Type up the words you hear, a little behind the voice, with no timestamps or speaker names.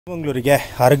ಮಂಗಳೂರಿಗೆ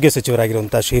ಆರೋಗ್ಯ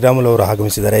ಸಚಿವರಾಗಿರುವಂಥ ಶ್ರೀರಾಮುಲು ಅವರು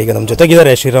ಆಗಮಿಸಿದ್ದಾರೆ. ಈಗ ನಮ್ಮ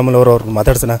ಜೊತೆಗಿದ್ದಾರೆ ಶ್ರೀರಾಮುಲು ಅವರು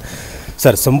ಮಾತಾಡ್ಸೋಣ.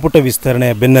 ಸರ್, ಸಂಪುಟ ವಿಸ್ತರಣೆ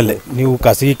ಬೆನ್ನಲ್ಲೇ ನೀವು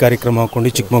ಖಾಸಗಿ ಕಾರ್ಯಕ್ರಮ ಹಾಕ್ಕೊಂಡು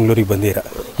ಚಿಕ್ಕಮಗಳೂರಿಗೆ ಬಂದಿರಾ,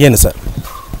 ಏನು ಸರ್?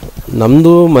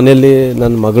 ನಮ್ಮದು ಮನೆಯಲ್ಲಿ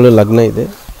ನನ್ನ ಮಗಳು ಲಗ್ನ ಇದೆ.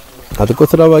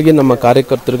 ಅದಕ್ಕೋಸ್ಕರವಾಗಿ ನಮ್ಮ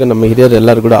ಕಾರ್ಯಕರ್ತರಿಗೆ, ನಮ್ಮ ಹಿರಿಯರು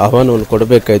ಎಲ್ಲರೂ ಕೂಡ ಆಹ್ವಾನವನ್ನು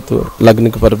ಕೊಡಬೇಕಾಯಿತು,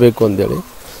 ಲಗ್ನಕ್ಕೆ ಬರಬೇಕು ಅಂದೇಳಿ.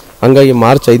 ಹಾಗಾಗಿ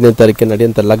ಮಾರ್ಚ್ 5ನೇ ತಾರೀಕಿಗೆ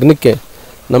ನಡೆಯುವಂಥ ಲಗ್ನಕ್ಕೆ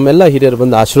ನಮ್ಮೆಲ್ಲ ಹಿರಿಯರು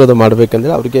ಬಂದು ಆಶೀರ್ವಾದ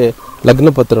ಮಾಡಬೇಕಂದ್ರೆ ಅವರಿಗೆ ಲಗ್ನ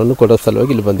ಪತ್ರವನ್ನು ಕೊಡೋ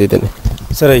ಸಲುವಾಗಿ ಇಲ್ಲಿ ಬಂದಿದ್ದೇನೆ.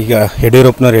 ಸರ್, ಈಗ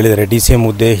ಯಡಿಯೂರಪ್ಪನವ್ರು ಹೇಳಿದ್ದಾರೆ DCM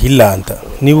ಹುದ್ದೆ ಇಲ್ಲ ಅಂತ.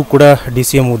 ನೀವು ಕೂಡ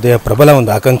DCM ಹುದ್ದೆಯ ಪ್ರಬಲ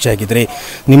ಒಂದು ಆಕಾಂಕ್ಷೆ ಆಗಿದ್ರಿ.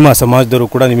 ನಿಮ್ಮ ಸಮಾಜದವರು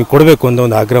ಕೂಡ ನಿಮಗೆ ಕೊಡಬೇಕು ಅನ್ನೋ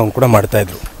ಒಂದು ಆಗ್ರಹವನ್ನು ಕೂಡ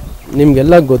ಮಾಡ್ತಾಯಿದ್ರು.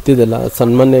 ನಿಮಗೆಲ್ಲ ಗೊತ್ತಿದೆಲ್ಲ,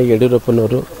 ಸನ್ಮಾನ್ಯ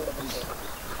ಯಡಿಯೂರಪ್ಪನವರು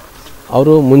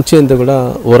ಅವರು ಮುಂಚೆಯಿಂದ ಕೂಡ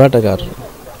ಹೋರಾಟಗಾರರು,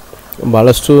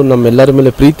 ಭಾಳಷ್ಟು ನಮ್ಮೆಲ್ಲರ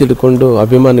ಮೇಲೆ ಪ್ರೀತಿ ಇಟ್ಕೊಂಡು,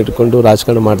 ಅಭಿಮಾನ ಇಟ್ಕೊಂಡು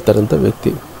ರಾಜಕಾರಣ ಮಾಡ್ತಾರಂಥ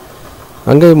ವ್ಯಕ್ತಿ.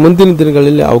 ಹಾಗಾಗಿ ಮುಂದಿನ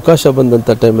ದಿನಗಳಲ್ಲಿ ಅವಕಾಶ ಬಂದಂಥ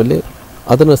ಟೈಮಲ್ಲಿ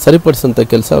ಅದನ್ನು ಸರಿಪಡಿಸೋಂಥ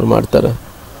ಕೆಲಸ ಅವ್ರು ಮಾಡ್ತಾರೆ.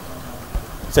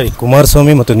 ಸರಿ,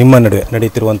 ಕುಮಾರಸ್ವಾಮಿ ಮತ್ತು ನಿಮ್ಮ ನಡುವೆ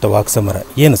ನಡೀತಿರುವಂಥ ವಾಕ್ಸಮರ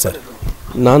ಏನು ಸರ್?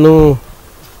 ನಾನು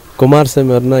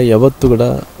ಕುಮಾರಸ್ವಾಮಿ ಅವ್ರನ್ನ ಯಾವತ್ತೂ ಕೂಡ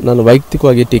ನಾನು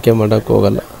ವೈಯಕ್ತಿಕವಾಗಿ ಟೀಕೆ ಮಾಡೋಕ್ಕೆ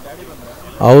ಹೋಗಲ್ಲ.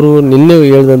 ಅವರು ನಿನ್ನೆ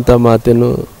ಹೇಳಿದಂಥ ಮಾತೇನು,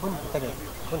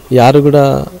 ಯಾರು ಕೂಡ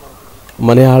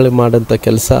ಮನೆ ಹಾಳು ಮಾಡೋಂಥ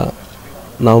ಕೆಲಸ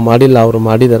ನಾವು ಮಾಡಿಲ್ಲ, ಅವರು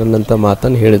ಮಾಡಿದ್ದಾರೆ ಅನ್ನೋಂಥ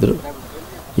ಮಾತನ್ನು ಹೇಳಿದರು.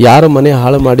 ಯಾರು ಮನೆ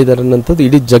ಹಾಳು ಮಾಡಿದ್ದಾರೆ ಅನ್ನೋಂಥದ್ದು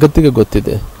ಇಡೀ ಜಗತ್ತಿಗೆ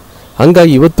ಗೊತ್ತಿದೆ.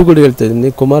 ಹಾಗಾಗಿ ಇವತ್ತು ಕೂಡ ಹೇಳ್ತಾ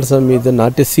ಇದ್ದೀನಿ, Kumaraswamy is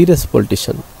not A serious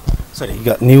politician. ಸರಿ,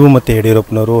 ಈಗ ನೀವು ಮತ್ತು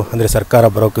ಯಡಿಯೂರಪ್ಪನವರು ಅಂದರೆ ಸರ್ಕಾರ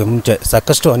ಬರೋಕ್ಕೆ ಮುಂಚೆ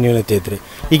ಸಾಕಷ್ಟು ಅನ್ಯೋನ್ಯತೆ ಇದ್ರಿ.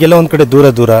 ಈಗೆಲ್ಲ ಒಂದು ಕಡೆ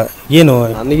ದೂರ ಏನು?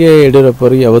 ನನಗೆ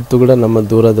ಯಡಿಯೂರಪ್ಪರಿಗೆ ಯಾವತ್ತೂ ಕೂಡ ನಮ್ಮ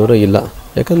ದೂರ ಇಲ್ಲ.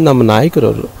 ಯಾಕಂದ್ರೆ ನಮ್ಮ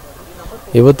ನಾಯಕರವರು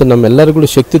ಇವತ್ತು ನಮ್ಮೆಲ್ಲರಿಗೂ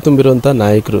ಶಕ್ತಿ ತುಂಬಿರುವಂಥ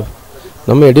ನಾಯಕರು.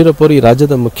 ನಮ್ಮ ಯಡಿಯೂರಪ್ಪರು ಈ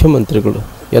ರಾಜ್ಯದ ಮುಖ್ಯಮಂತ್ರಿಗಳು.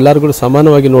 ಎಲ್ಲರಿಗೂ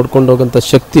ಸಮಾನವಾಗಿ ನೋಡ್ಕೊಂಡು ಹೋಗೋಂಥ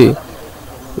ಶಕ್ತಿ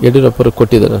ಯಡಿಯೂರಪ್ಪರು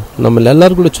ಕೊಟ್ಟಿದ್ದಾರೆ.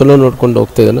 ನಮ್ಮಲ್ಲೆಲ್ಲರಿಗೂ ಚಲೋ ನೋಡ್ಕೊಂಡು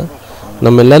ಹೋಗ್ತಾಯಿದ್ದಾನೆ.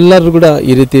 ನಮ್ಮೆಲ್ಲರೂ ಕೂಡ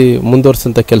ಈ ರೀತಿ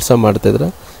ಮುಂದುವರ್ಸೋಂಥ ಕೆಲಸ ಮಾಡ್ತಾಯಿದ್ರೆ,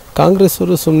 ಕಾಂಗ್ರೆಸ್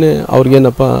ಅವರು ಸುಮ್ಮನೆ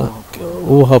ಅವ್ರಿಗೇನಪ್ಪ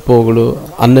ಊಹಾಪೋಹಗಳು,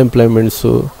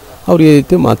 ಅನ್ಎಂಪ್ಲಾಯ್ಮೆಂಟ್ಸು, ಅವ್ರು ಈ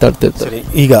ರೀತಿ ಮಾತಾಡ್ತಿರ್ತಾರೆ.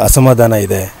 ಈಗ ಅಸಮಾಧಾನ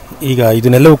ಇದೆ, ಈಗ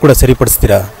ಇದನ್ನೆಲ್ಲವೂ ಕೂಡ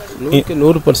ಸರಿಪಡಿಸ್ತೀರಾ?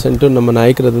 100% ನಮ್ಮ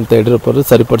ನಾಯಕರಾದಂಥ ಯಡಿಯೂರಪ್ಪರು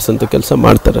ಸರಿಪಡಿಸೋಂಥ ಕೆಲಸ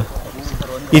ಮಾಡ್ತಾರೆ.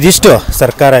 ಇದಿಷ್ಟು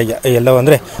ಸರ್ಕಾರ ಎಲ್ಲವೂ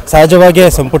ಅಂದರೆ ಸಹಜವಾಗಿ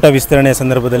ಸಂಪುಟ ವಿಸ್ತರಣೆ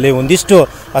ಸಂದರ್ಭದಲ್ಲಿ ಒಂದಿಷ್ಟು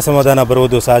ಅಸಮಾಧಾನ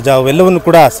ಬರುವುದು ಸಹಜ. ಅವೆಲ್ಲವನ್ನು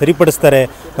ಕೂಡ ಸರಿಪಡಿಸ್ತಾರೆ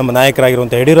ನಮ್ಮ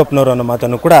ನಾಯಕರಾಗಿರುವಂಥ ಯಡಿಯೂರಪ್ಪನವರು ಅನ್ನೋ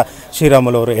ಮಾತನ್ನು ಕೂಡ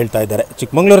ಶ್ರೀರಾಮುಲು ಅವರು ಹೇಳ್ತಾ ಇದ್ದಾರೆ.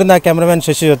 ಚಿಕ್ಕಮಗಳೂರಿನ ಕ್ಯಾಮ್ರಾಮನ್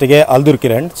ಶಶಿ ಜೊತೆಗೆ ಆಲ್ದೂರ್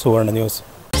ಕಿರಣ್, ಸುವರ್ಣ ನ್ಯೂಸ್.